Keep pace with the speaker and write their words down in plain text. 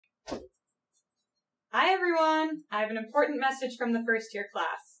Hi everyone! I have an important message from the first year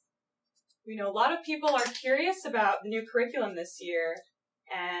class. We know a lot of people are curious about the new curriculum this year,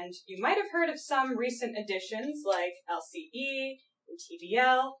 and you might have heard of some recent additions like LCE and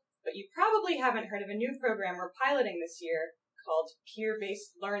TBL, but you probably haven't heard of a new program we're piloting this year called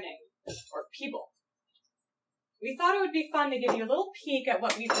Peer-Based Learning, or PEOBLE. We thought it would be fun to give you a little peek at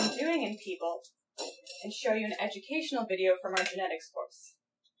what we've been doing in PEOBLE and show you an educational video from our genetics course.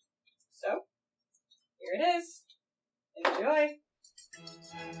 So, here it is. Enjoy!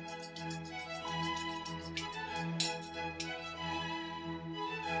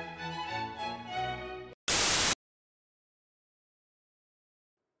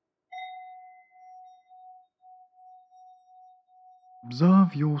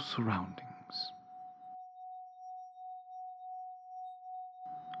 Observe your surroundings.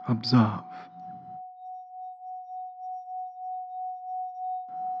 Observe.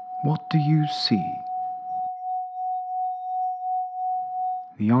 What do you see?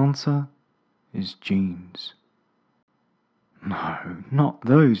 The answer is genes. No, not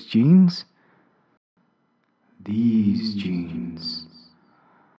those genes. These genes.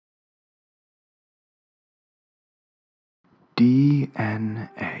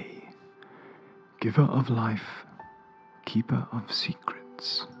 DNA. Giver of life, keeper of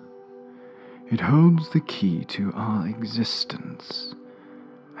secrets. It holds the key to our existence,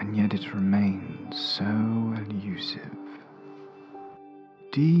 and yet it remains so elusive.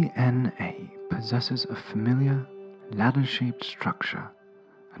 DNA possesses a familiar, ladder-shaped structure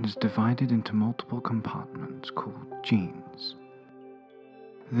and is divided into multiple compartments called genes.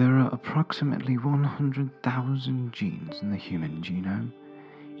 There are approximately 100,000 genes in the human genome,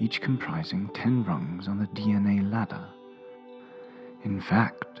 each comprising 10 rungs on the DNA ladder. In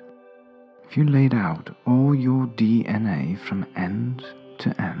fact, if you laid out all your DNA from end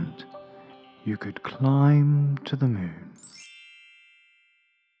to end, you could climb to the moon.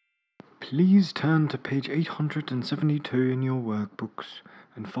 Please turn to page 872 in your workbooks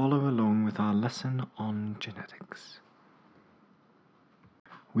and follow along with our lesson on genetics.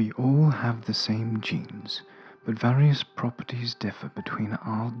 We all have the same genes, but various properties differ between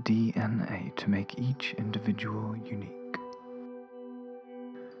our DNA to make each individual unique.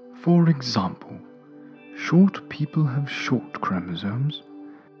 For example, short people have short chromosomes,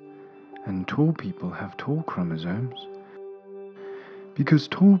 and tall people have tall chromosomes, because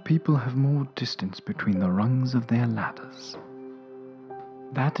tall people have more distance between the rungs of their ladders.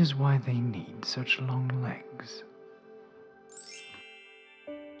 That is why they need such long legs.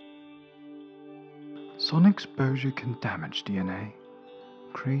 Sun exposure can damage DNA,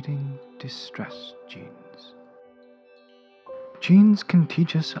 creating distress genes. Genes can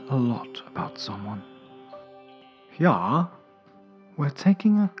teach us a lot about someone. Here, we're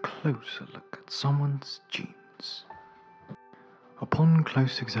taking a closer look at someone's genes. Upon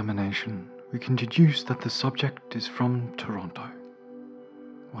close examination, we can deduce that the subject is from Toronto.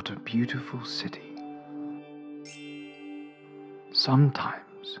 What a beautiful city.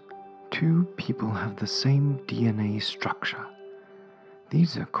 Sometimes, two people have the same DNA structure.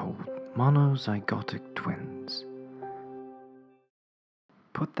 These are called monozygotic twins.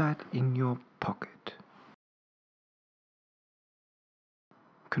 Put that in your pocket.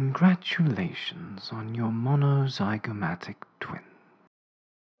 Congratulations on your monozygomatic twin.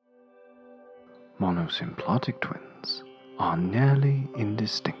 Monosymplotic twins are nearly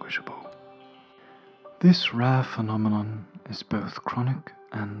indistinguishable. This rare phenomenon is both chronic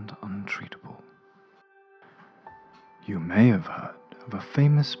and untreatable. You may have heard of a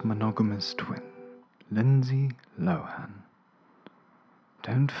famous monogamous twin, Lindsay Lohan.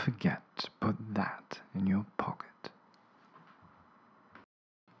 Don't forget to put that in your pocket.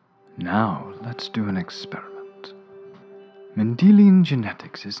 Now let's do an experiment. Mendelian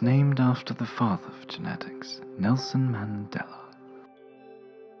genetics is named after the father of genetics, Nelson Mandela.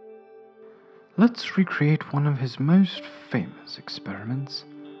 Let's recreate one of his most famous experiments,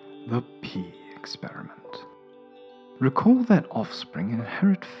 the pea experiment. Recall that offspring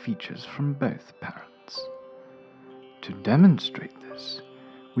inherit features from both parents. To demonstrate this,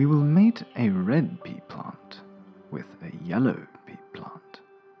 we will mate a red pea plant with a yellow pea plant.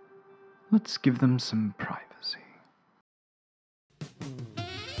 Let's give them some privacy.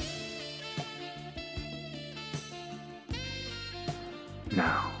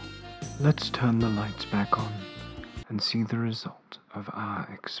 Now, let's turn the lights back on and see the result of our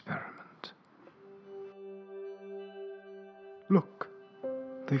experiment. Look,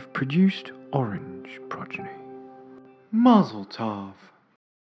 they've produced orange progeny. Mazel tov.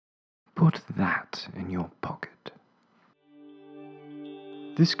 Put that in your pocket.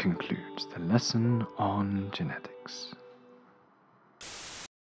 This concludes the lesson on genetics.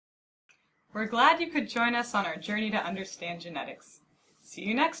 We're glad you could join us on our journey to understand genetics. See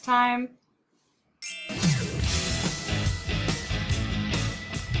you next time!